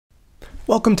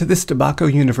Welcome to this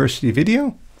DeBacco University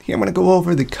video. Here I'm going to go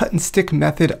over the cut and stick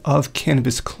method of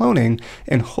cannabis cloning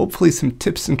and hopefully some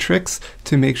tips and tricks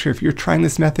to make sure if you're trying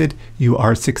this method, you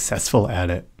are successful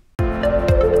at it.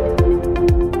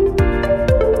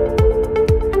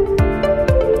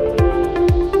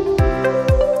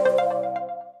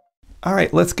 All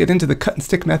right, let's get into the cut and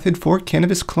stick method for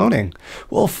cannabis cloning.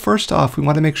 Well, first off, we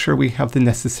want to make sure we have the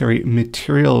necessary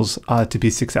materials to be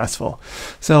successful.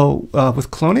 So with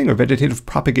cloning or vegetative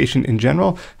propagation in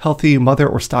general, healthy mother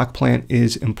or stock plant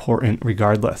is important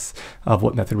regardless of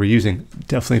what method we're using,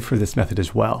 definitely for this method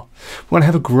as well. We want to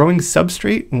have a growing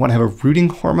substrate. We want to have a rooting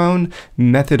hormone,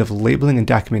 method of labeling and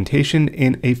documentation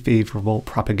in a favorable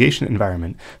propagation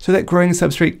environment. So that growing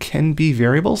substrate can be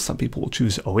variable. Some people will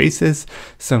choose Oasis,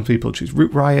 some people choose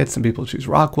Root Riot, some people choose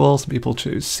Rockwool, some people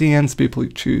choose CN, some people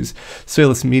choose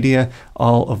soilless media.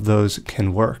 All of those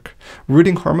can work.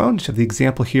 Rooting hormone, which have the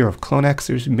example here of Clonex,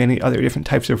 there's many other different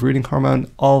types of rooting hormone.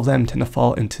 All of them tend to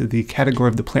fall into the category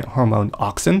of the plant hormone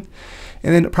auxin.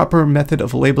 And then a proper method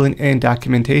of labeling and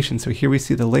documentation. So here we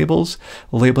see the labels,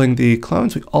 labeling the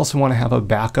clones. We also want to have a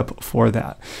backup for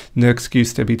that. No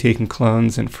excuse to be taking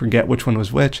clones and forget which one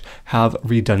was which. Have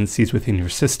redundancies within your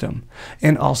system.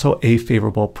 And also a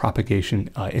favorable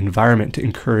propagation environment to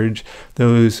encourage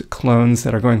those clones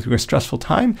that are going through a stressful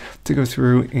time to go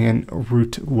through and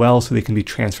root well so they can be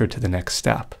transferred to the next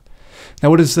step. Now,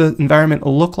 what does the environment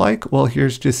look like? Well,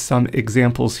 here's just some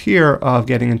examples here of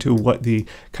getting into what the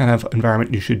kind of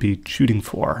environment you should be shooting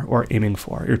for or aiming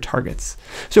for, your targets.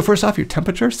 So first off, your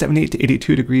temperature, 78 to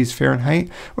 82 degrees Fahrenheit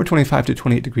or 25 to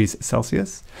 28 degrees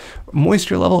Celsius.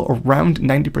 Moisture level around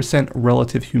 90%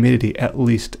 relative humidity at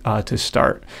least to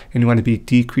start. And you want to be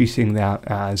decreasing that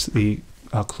as the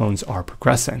clones are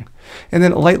progressing. And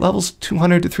then light levels,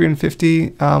 200 to 350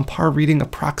 par reading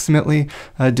approximately.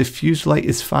 Diffused light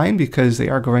is fine because they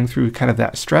are going through kind of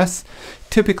that stress.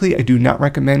 Typically, I do not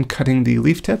recommend cutting the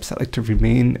leaf tips. I like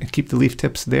to keep the leaf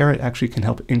tips there. It actually can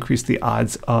help increase the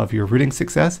odds of your rooting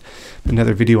success.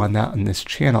 Another video on that on this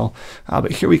channel.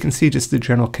 But here we can see just the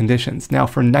general conditions. Now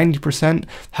for 90%,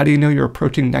 how do you know you're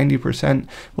approaching 90%?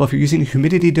 Well, if you're using a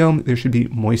humidity dome, there should be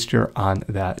moisture on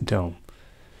that dome.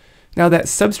 Now that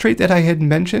substrate that I had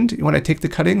mentioned, you want to take the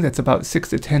cutting that's about 6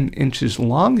 to 10 inches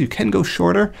long. You can go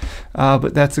shorter,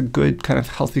 but that's a good kind of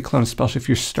healthy clone, especially if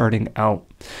you're starting out.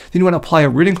 Then you want to apply a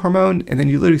rooting hormone, and then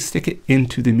you literally stick it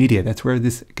into the media. That's where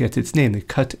this gets its name, the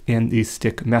cut and the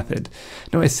stick method.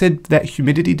 Now I said that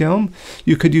humidity dome,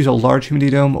 you could use a large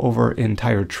humidity dome over an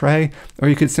entire tray, or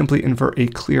you could simply invert a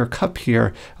clear cup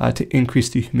here to increase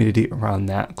the humidity around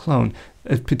that clone,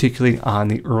 particularly on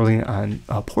the early on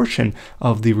portion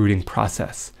of the rooting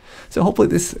process. So hopefully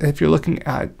this, if you're looking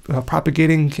at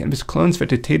propagating cannabis clones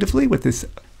vegetatively with this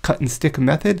cut and stick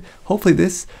method, hopefully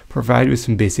this provides you with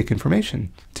some basic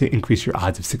information to increase your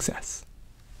odds of success.